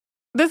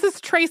This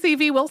is Tracy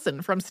V.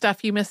 Wilson from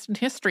Stuff You Missed in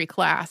History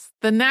class.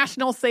 The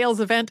national sales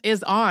event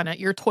is on at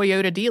your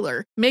Toyota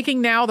dealer, making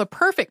now the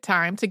perfect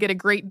time to get a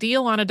great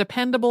deal on a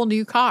dependable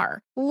new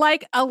car.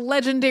 Like a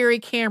legendary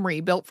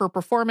Camry built for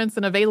performance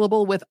and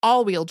available with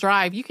all-wheel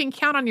drive, you can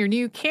count on your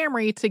new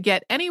Camry to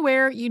get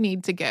anywhere you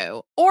need to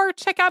go. Or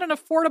check out an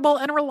affordable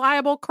and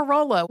reliable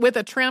Corolla with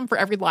a trim for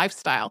every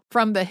lifestyle.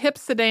 From the hip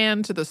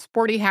sedan to the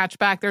sporty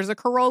hatchback, there's a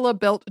Corolla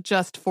built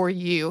just for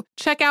you.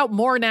 Check out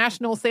more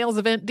national sales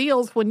event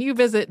deals when you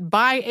visit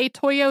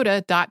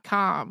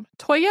buyatoyota.com.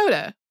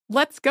 Toyota,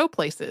 let's go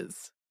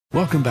places.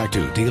 Welcome back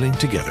to Dealing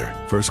Together.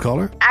 First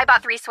caller? I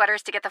bought 3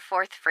 sweaters to get the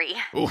 4th free.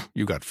 Oh,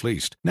 you got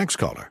fleeced. Next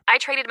caller. I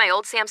traded my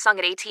old Samsung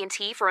at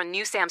AT&T for a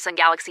new Samsung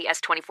Galaxy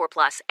S24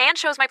 Plus and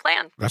chose my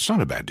plan. That's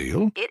not a bad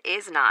deal. It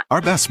is not.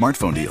 Our best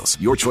smartphone deals.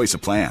 Your choice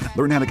of plan.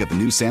 Learn how to get the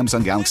new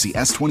Samsung Galaxy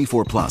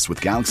S24 Plus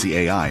with Galaxy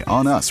AI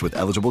on us with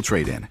eligible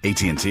trade-in.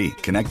 AT&T.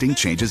 Connecting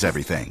changes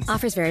everything.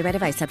 Offers vary by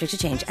device. Subject to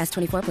change.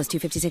 S24 plus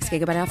 256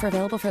 gigabyte offer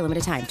available for a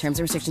limited time. Terms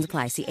and restrictions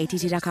apply. See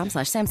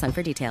att.com/Samsung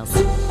for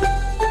details.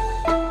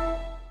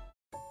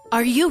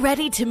 Are you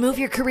ready to move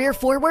your career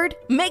forward?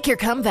 Make your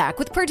comeback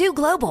with Purdue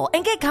Global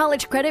and get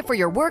college credit for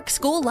your work,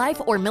 school life,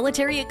 or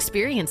military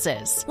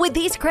experiences. With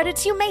these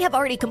credits, you may have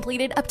already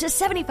completed up to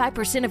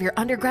 75% of your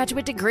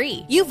undergraduate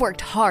degree. You've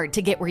worked hard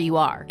to get where you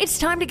are. It's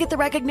time to get the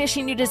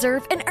recognition you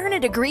deserve and earn a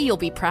degree you'll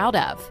be proud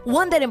of.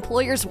 One that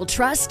employers will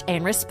trust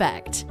and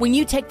respect. When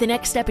you take the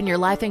next step in your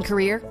life and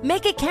career,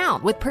 make it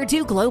count with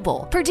Purdue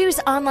Global, Purdue's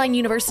online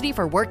university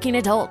for working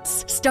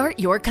adults. Start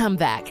your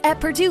comeback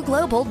at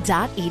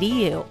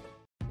purdueglobal.edu.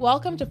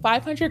 Welcome to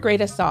 500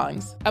 Greatest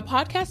Songs, a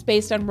podcast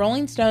based on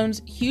Rolling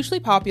Stone's hugely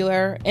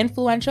popular,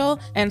 influential,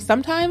 and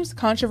sometimes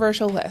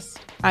controversial list.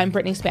 I'm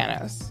Brittany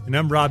Spanos. And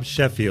I'm Rob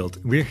Sheffield.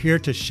 We're here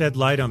to shed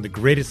light on the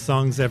greatest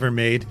songs ever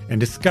made and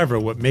discover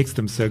what makes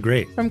them so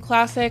great. From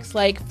classics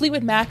like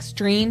Fleetwood Mac's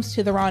Dreams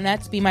to the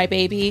Ronettes' Be My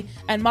Baby,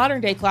 and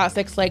modern-day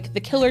classics like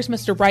The Killer's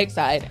Mr.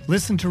 Brightside.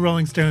 Listen to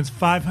Rolling Stone's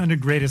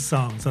 500 Greatest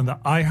Songs on the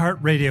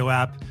iHeartRadio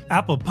app,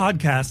 Apple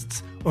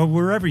Podcasts, or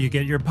wherever you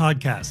get your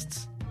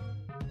podcasts.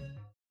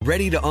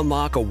 Ready to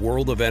unlock a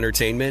world of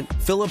entertainment?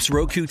 Philips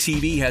Roku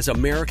TV has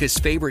America's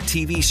favorite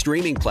TV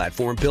streaming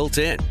platform built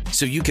in,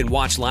 so you can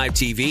watch live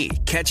TV,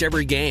 catch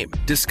every game,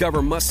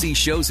 discover must-see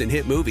shows and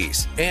hit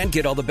movies, and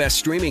get all the best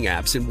streaming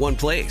apps in one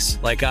place,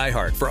 like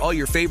iHeart for all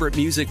your favorite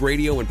music,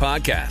 radio, and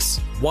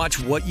podcasts. Watch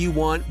what you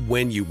want,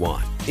 when you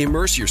want.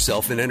 Immerse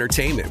yourself in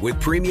entertainment with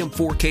premium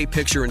 4K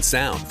picture and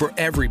sound for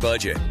every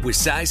budget, with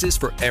sizes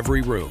for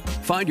every room.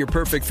 Find your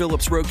perfect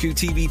Philips Roku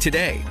TV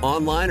today,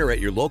 online or at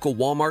your local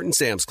Walmart and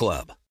Sam's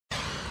Club.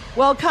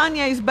 Well,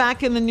 Kanye's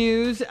back in the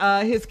news.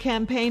 His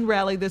campaign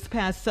rally this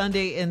past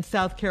Sunday in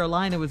South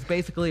Carolina was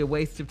basically a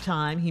waste of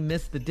time. He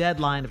missed the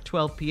deadline of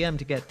 12 p.m.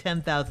 to get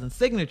 10,000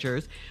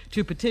 signatures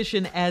to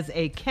petition as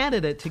a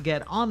candidate to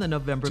get on the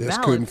November ballot.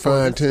 Just couldn't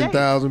find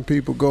 10,000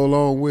 people go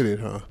along with it,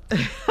 huh?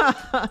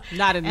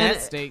 Not in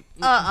that state.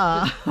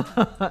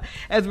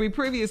 As we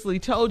previously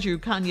told you,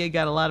 Kanye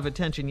got a lot of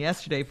attention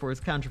yesterday for his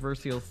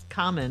controversial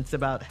comments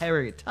about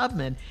Harriet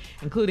Tubman,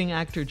 including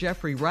actor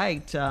Jeffrey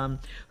Wright,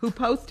 who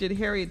posted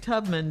Harriet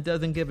Tubman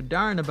doesn't give a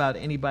darn about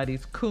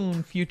anybody's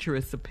coon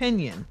futurist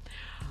opinion.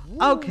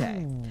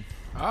 Okay.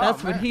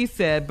 That's what he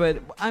said,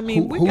 but I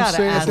mean, we got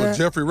to ask. That's what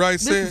Jeffrey Wright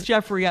said? This is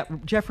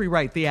Jeffrey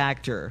Wright, the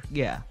actor.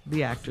 Yeah,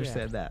 the actor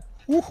said that.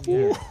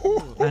 Yeah.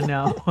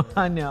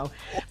 I know.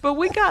 But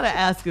we got to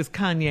ask, is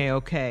Kanye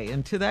okay?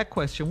 And to that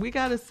question, we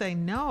got to say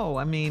no.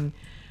 I mean,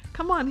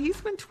 come on, he's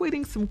been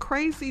tweeting some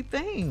crazy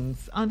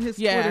things on his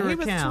Twitter account. Yeah, he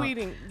was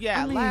tweeting.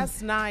 Yeah,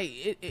 last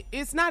night.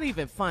 It's not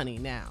even funny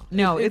now.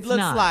 No, it looks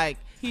not. like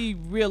he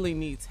really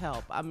needs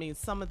help. I mean,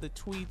 some of the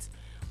tweets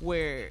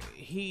where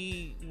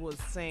he was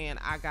saying,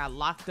 I got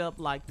locked up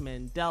like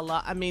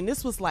Mandela. I mean,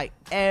 this was like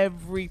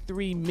every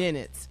 3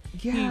 minutes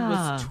he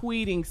was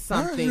tweeting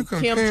something. How are you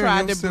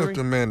comparing yourself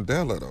to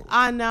Mandela, though?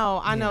 I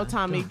know,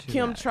 Tommy.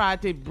 Kim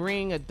tried to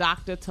bring a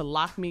doctor to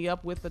lock me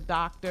up with a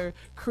doctor.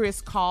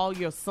 Chris, call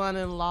your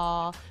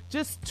son-in-law.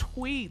 Just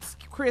tweets.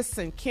 Chris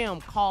and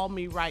Kim, call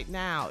me right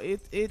now.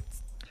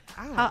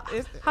 How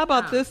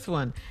about this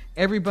one?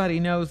 Everybody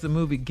knows the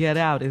movie Get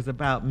Out is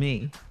about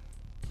me.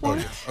 Oh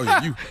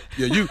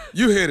yeah,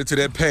 you headed to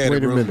that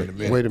padded room in a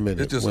minute. Wait a minute.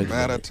 It's just a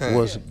matter of time.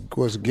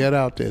 Was Get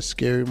Out that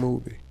scary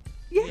movie?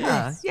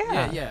 Yeah. You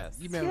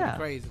remember the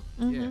crazy?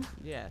 Mm-hmm. Yeah.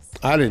 Yes.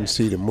 I didn't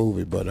see the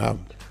movie, but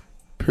I'm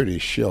pretty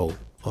sure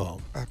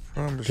I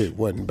promise it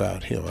wasn't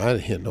about him. I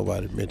didn't hear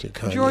nobody mention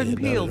Kanye Jordan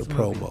in none of Peele's the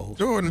movie. promos.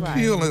 Jordan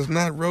Peele has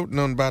not wrote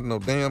nothing about no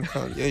damn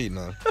Kanye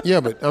now.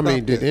 Yeah, but I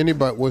mean,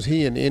 was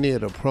he in any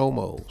of the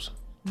promos?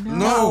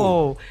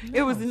 No.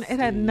 It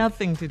had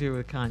nothing to do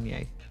with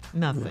Kanye.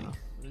 Nothing.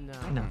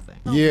 Nothing.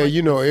 Yeah,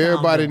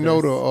 everybody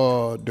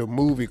know the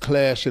movie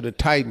Clash of the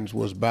Titans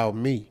was about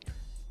me.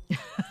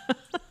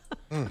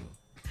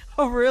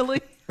 Oh,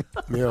 really?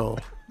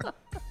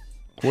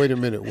 Wait a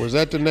minute. Was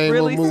that the name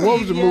Really, of the movie? What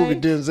was the CJ? movie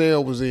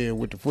Denzel was in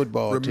with the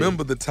football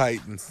Remember team? the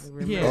Titans.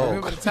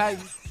 Remember the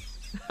Titans?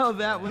 Oh,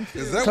 that one too.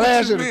 Is that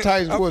Clash what you of the meant?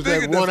 Titans I was that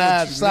figured that's what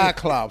one-eyed you meant.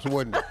 Cyclops,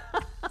 wasn't it?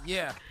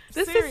 Yeah.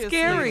 This Seriously, is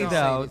scary,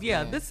 though. this,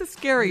 Yeah, man. this is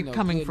scary You know,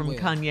 coming good from will.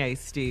 Kanye,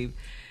 Steve.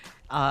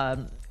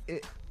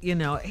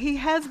 He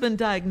has been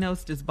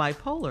diagnosed as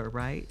bipolar,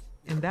 right?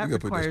 And that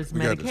requires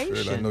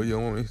medication. I know you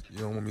don't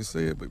want me to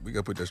say it, but we got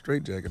to put that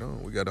straight jacket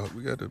on. We got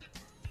to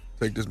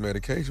take this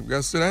medication. We got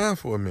to sit down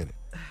for a minute.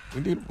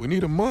 We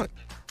need a month.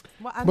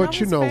 Well, I But know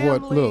you know his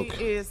what? family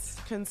Look. is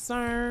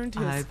concerned.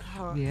 his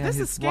This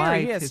is scary.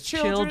 wife, He has his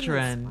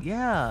children.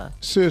 Yeah.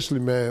 Seriously,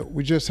 man,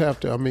 we just have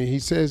to. I mean, he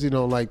says he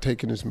don't like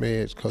taking his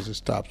meds because it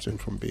stops him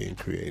from being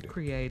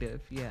creative.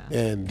 Yeah.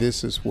 And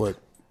this is what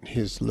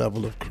his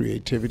level of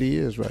creativity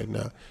is right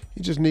now.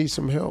 He just needs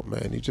some help,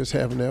 man. He just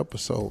having an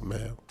episode,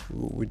 man.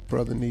 We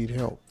brother need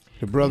help.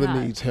 The brother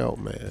needs help,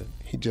 man.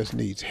 He just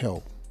needs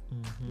help.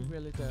 He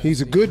really does.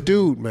 He's a good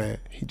dude, man.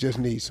 He just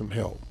needs some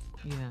help.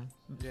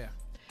 Yeah.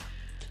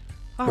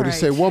 But he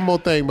said one more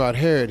thing about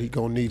Harriet, he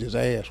gonna need his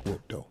ass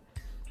whooped though.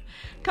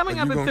 Coming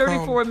up at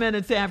 34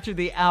 minutes after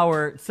the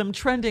hour, some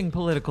trending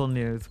political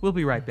news. We'll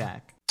be right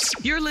back.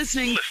 You're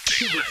listening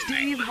to the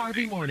Steve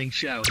Harvey Morning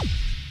Show.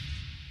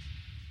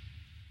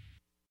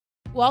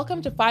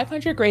 Welcome to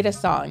 500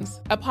 Greatest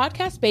Songs, a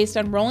podcast based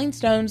on Rolling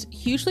Stone's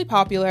hugely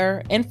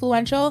popular,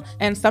 influential,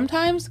 and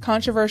sometimes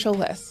controversial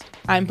list.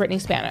 I'm Brittany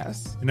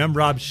Spanos. And I'm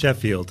Rob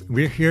Sheffield.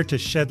 We're here to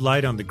shed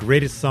light on the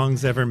greatest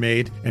songs ever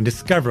made and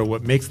discover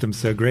what makes them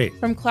so great.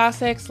 From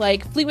classics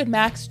like Fleetwood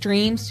Mac's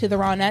Dreams to the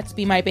Ronettes'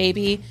 Be My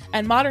Baby,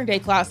 and modern-day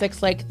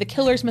classics like The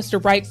Killers'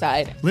 Mr.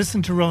 Brightside.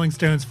 Listen to Rolling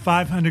Stone's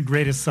 500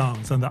 Greatest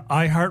Songs on the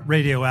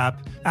iHeartRadio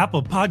app,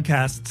 Apple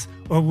Podcasts,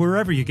 or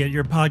wherever you get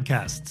your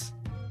podcasts.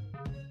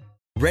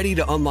 Ready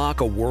to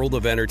unlock a world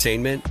of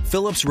entertainment?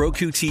 Philips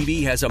Roku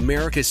TV has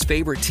America's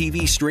favorite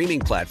TV streaming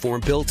platform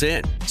built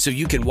in. So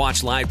you can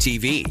watch live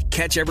TV,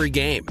 catch every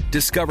game,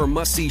 discover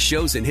must-see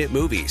shows and hit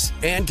movies,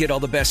 and get all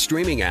the best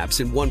streaming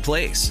apps in one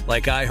place,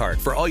 like iHeart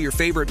for all your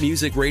favorite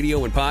music,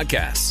 radio, and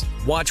podcasts.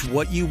 Watch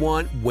what you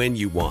want, when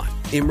you want.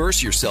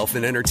 Immerse yourself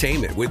in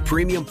entertainment with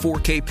premium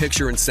 4K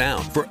picture and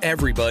sound for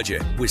every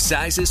budget, with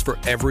sizes for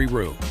every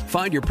room.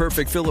 Find your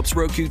perfect Philips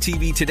Roku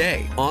TV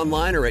today,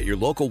 online or at your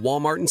local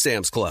Walmart and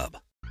Sam's Club.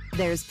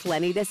 There's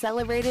plenty to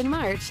celebrate in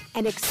March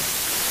and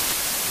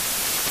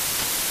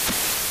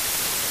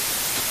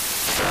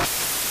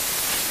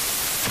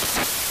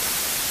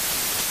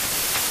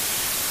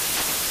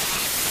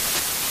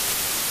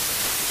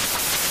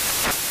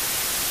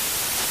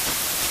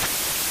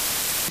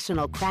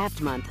National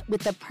Craft Month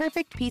with the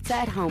perfect pizza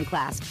at home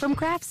class from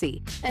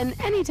Craftsy. And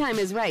anytime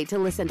is right to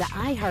listen to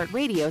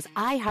iHeartRadio's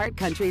iHeart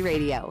Country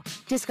Radio.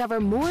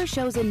 Discover more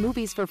shows and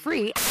movies for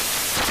free.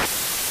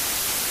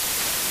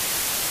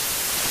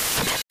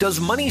 Does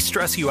money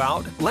stress you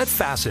out? Let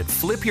Facet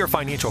flip your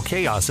financial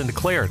chaos into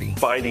clarity.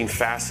 Finding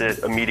Facet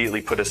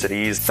immediately put us at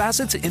ease.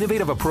 Facet's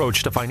innovative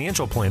approach to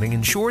financial planning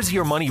ensures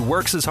your money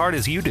works as hard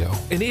as you do,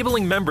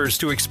 enabling members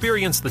to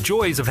experience the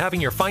joys of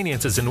having your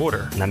finances in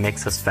order. And that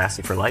makes us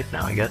Facet for life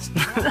now, I guess.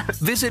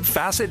 Visit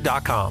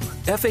Facet.com,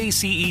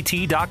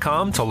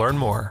 FACET.com to learn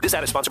more. This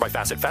ad is sponsored by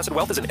Facet. Facet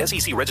Wealth is an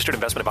SEC registered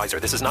investment advisor.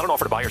 This is not an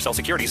offer to buy or sell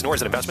securities, nor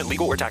is it investment,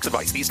 legal, or tax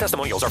advice. These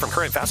testimonials are from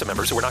current Facet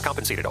members who are not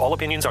compensated. All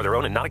opinions are their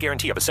own and not a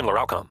guarantee of a similar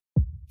outcome.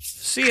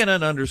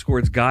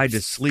 CNN_'s Guide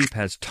to Sleep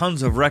has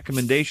tons of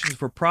recommendations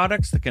for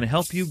products that can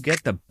help you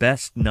get the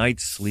best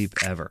night's sleep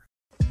ever.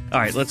 All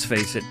right, let's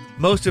face it.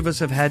 Most of us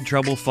have had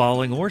trouble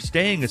falling or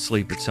staying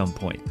asleep at some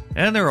point.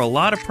 And there are a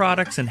lot of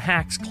products and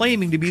hacks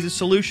claiming to be the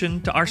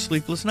solution to our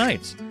sleepless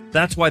nights.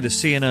 That's why the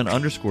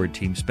CNN_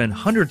 team spend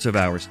hundreds of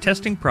hours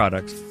testing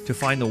products to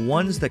find the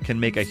ones that can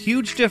make a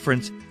huge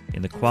difference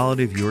in the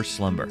quality of your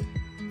slumber.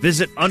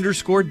 Visit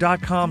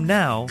underscore.com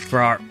now for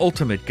our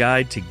ultimate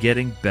guide to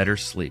getting better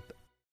sleep.